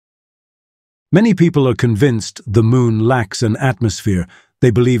Many people are convinced the moon lacks an atmosphere.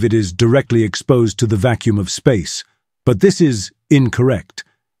 They believe it is directly exposed to the vacuum of space. But this is incorrect.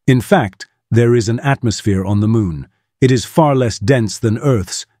 In fact, there is an atmosphere on the moon. It is far less dense than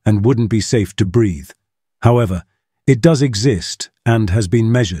Earth's and wouldn't be safe to breathe. However, it does exist and has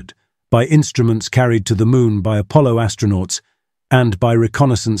been measured by instruments carried to the moon by Apollo astronauts and by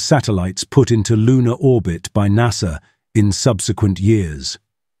reconnaissance satellites put into lunar orbit by NASA in subsequent years.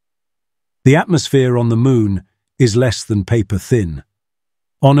 The atmosphere on the moon is less than paper thin.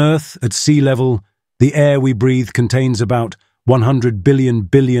 On Earth, at sea level, the air we breathe contains about 100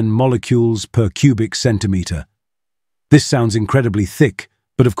 billion molecules per cubic centimeter. This sounds incredibly thick,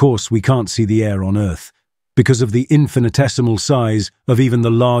 but of course we can't see the air on Earth because of the infinitesimal size of even the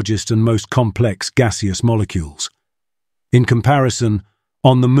largest and most complex gaseous molecules. In comparison,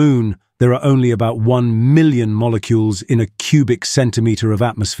 on the moon, there are only about 1 million molecules in a cubic centimeter of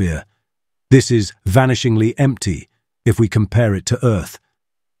atmosphere. This is vanishingly empty if we compare it to Earth.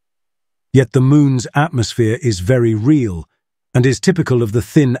 Yet the moon's atmosphere is very real and is typical of the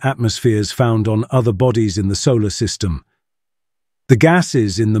thin atmospheres found on other bodies in the solar system. The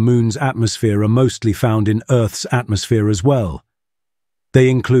gases in the moon's atmosphere are mostly found in Earth's atmosphere as well. They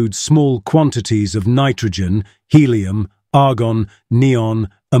include small quantities of nitrogen, helium, argon, neon,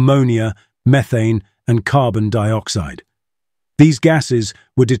 ammonia, methane, and carbon dioxide. These gases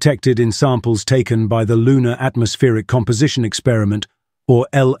were detected in samples taken by the Lunar Atmospheric Composition Experiment, or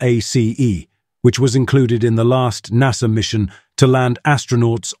LACE, which was included in the last NASA mission to land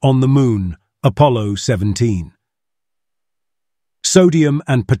astronauts on the moon, Apollo 17. Sodium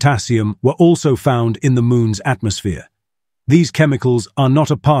and potassium were also found in the moon's atmosphere. These chemicals are not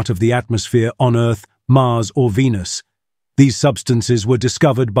a part of the atmosphere on Earth, Mars, or Venus. These substances were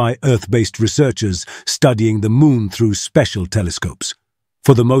discovered by Earth-based researchers studying the moon through special telescopes.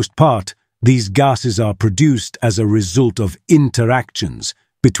 For the most part, these gases are produced as a result of interactions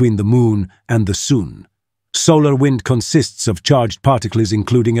between the moon and the sun. Solar wind consists of charged particles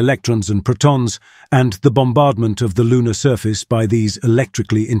including electrons and protons, and the bombardment of the lunar surface by these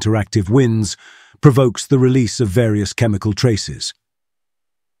electrically interactive winds provokes the release of various chemical traces.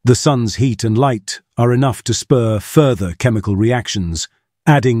 The sun's heat and light are enough to spur further chemical reactions,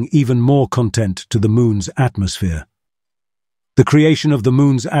 adding even more content to the moon's atmosphere. The creation of the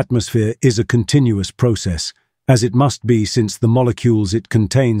moon's atmosphere is a continuous process, as it must be since the molecules it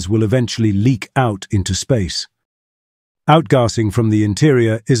contains will eventually leak out into space. Outgassing from the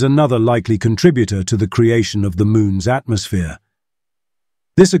interior is another likely contributor to the creation of the moon's atmosphere.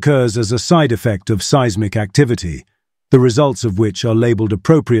 This occurs as a side effect of seismic activity, the results of which are labeled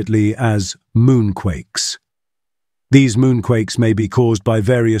appropriately as moonquakes. These moonquakes may be caused by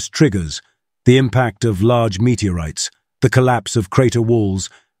various triggers: the impact of large meteorites, the collapse of crater walls,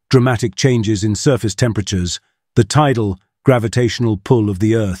 dramatic changes in surface temperatures, the tidal, gravitational pull of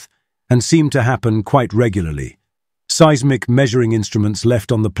the Earth, and seem to happen quite regularly. Seismic measuring instruments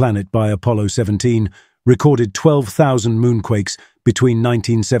left on the planet by Apollo 17 recorded 12,000 moonquakes between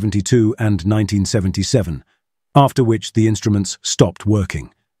 1972 and 1977, after which the instruments stopped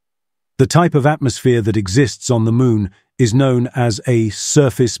working. The type of atmosphere that exists on the moon is known as a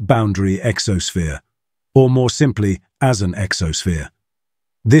surface boundary exosphere, or more simply, as an exosphere.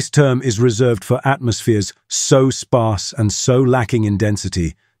 This term is reserved for atmospheres so sparse and so lacking in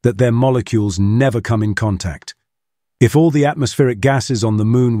density that their molecules never come in contact. If all the atmospheric gases on the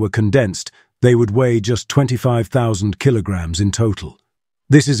moon were condensed, they would weigh just 25,000 kilograms in total.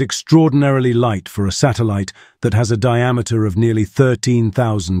 This is extraordinarily light for a satellite that has a diameter of nearly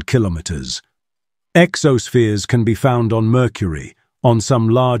 13,000 kilometers. Exospheres can be found on Mercury, on some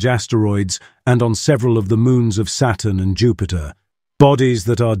large asteroids, and on several of the moons of Saturn and Jupiter. Bodies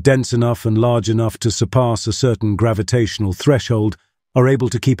that are dense enough and large enough to surpass a certain gravitational threshold are able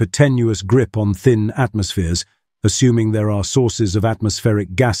to keep a tenuous grip on thin atmospheres, assuming there are sources of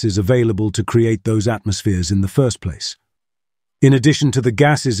atmospheric gases available to create those atmospheres in the first place. In addition to the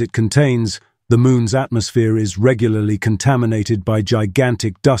gases it contains, the moon's atmosphere is regularly contaminated by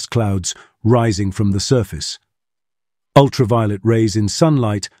gigantic dust clouds rising from the surface. Ultraviolet rays in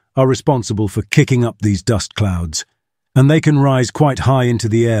sunlight are responsible for kicking up these dust clouds, and they can rise quite high into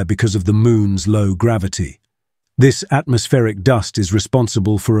the air because of the moon's low gravity. This atmospheric dust is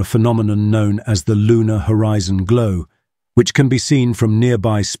responsible for a phenomenon known as the lunar horizon glow, which can be seen from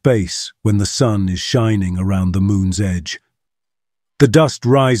nearby space when the sun is shining around the moon's edge. The dust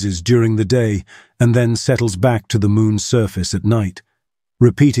rises during the day and then settles back to the moon's surface at night,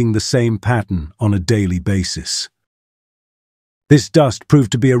 repeating the same pattern on a daily basis. This dust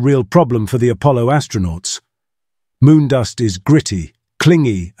proved to be a real problem for the Apollo astronauts. Moon dust is gritty,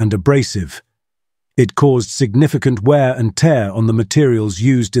 clingy, and abrasive, It caused significant wear and tear on the materials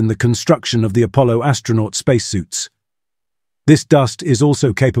used in the construction of the Apollo astronaut spacesuits. This dust is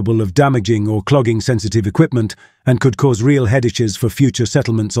also capable of damaging or clogging sensitive equipment and could cause real head issues for future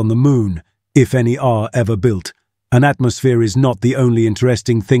settlements on the Moon, if any are ever built. An atmosphere is not the only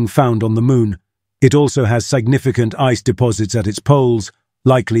interesting thing found on the Moon. It also has significant ice deposits at its poles,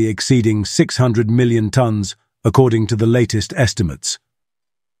 likely exceeding 600 million tons, according to the latest estimates.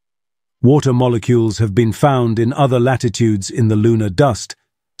 Water molecules have been found in other latitudes in the lunar dust,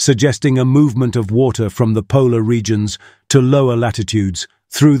 suggesting a movement of water from the polar regions to lower latitudes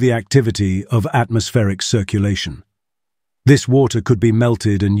through the activity of atmospheric circulation. This water could be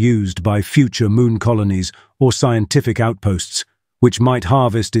melted and used by future moon colonies or scientific outposts, which might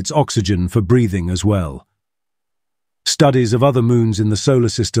harvest its oxygen for breathing as well. Studies of other moons in the solar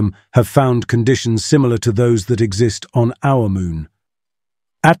system have found conditions similar to those that exist on our moon.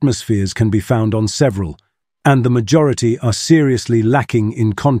 Atmospheres can be found on several, and the majority are seriously lacking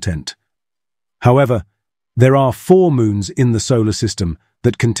in content. However, there are 4 moons in the solar system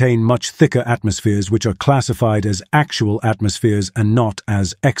that contain much thicker atmospheres which are classified as actual atmospheres and not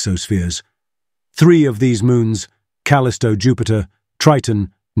as exospheres. 3 of these moons, Callisto, Jupiter,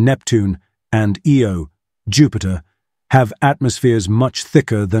 Triton, Neptune, and Io, Jupiter, have atmospheres much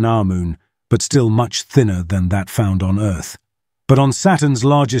thicker than our moon, but still much thinner than that found on Earth. But on Saturn's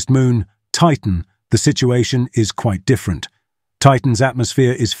largest moon, Titan, the situation is quite different. Titan's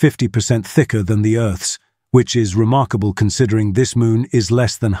atmosphere is 50% thicker than the Earth's, which is remarkable considering this moon is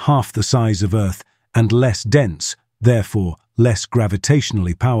less than half the size of Earth and less dense, therefore less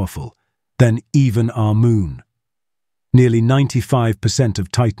gravitationally powerful, than even our moon. Nearly 95%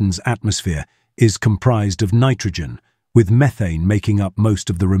 of Titan's atmosphere is comprised of nitrogen, with methane making up most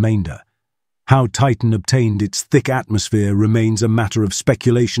of the remainder. How Titan obtained its thick atmosphere remains a matter of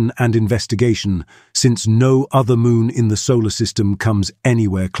speculation and investigation, since no other moon in the solar system comes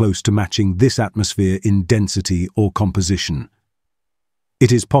anywhere close to matching this atmosphere in density or composition.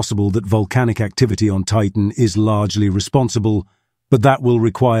 It is possible that volcanic activity on Titan is largely responsible, but that will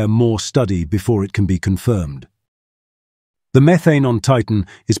require more study before it can be confirmed. The methane on Titan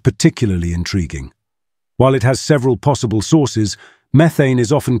is particularly intriguing. While it has several possible sources, methane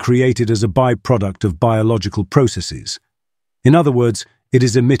is often created as a byproduct of biological processes. In other words, it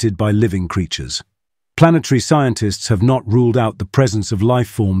is emitted by living creatures. Planetary scientists have not ruled out the presence of life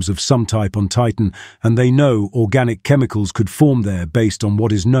forms of some type on Titan, and they know organic chemicals could form there based on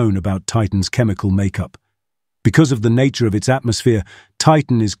what is known about Titan's chemical makeup. Because of the nature of its atmosphere,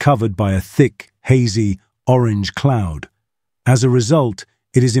 Titan is covered by a thick, hazy, orange cloud. As a result,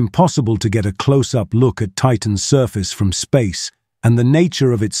 it is impossible to get a close-up look at Titan's surface from space, and the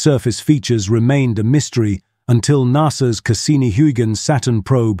nature of its surface features remained a mystery until NASA's Cassini-Huygens Saturn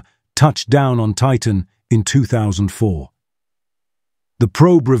probe touched down on Titan in 2004. The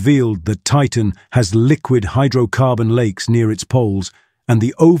probe revealed that Titan has liquid hydrocarbon lakes near its poles, and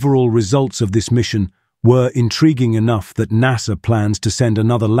the overall results of this mission were intriguing enough that NASA plans to send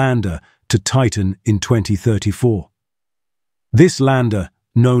another lander to Titan in 2034. This lander,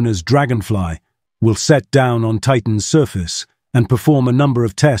 known as Dragonfly, will set down on Titan's surface and perform a number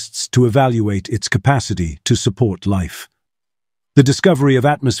of tests to evaluate its capacity to support life. The discovery of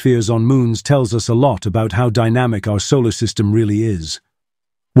atmospheres on moons tells us a lot about how dynamic our solar system really is.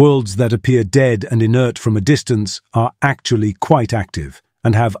 Worlds that appear dead and inert from a distance are actually quite active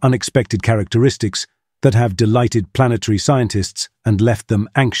and have unexpected characteristics that have delighted planetary scientists and left them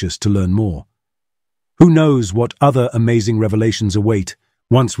anxious to learn more. Who knows what other amazing revelations await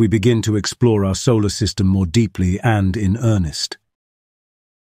once we begin to explore our solar system more deeply and in earnest?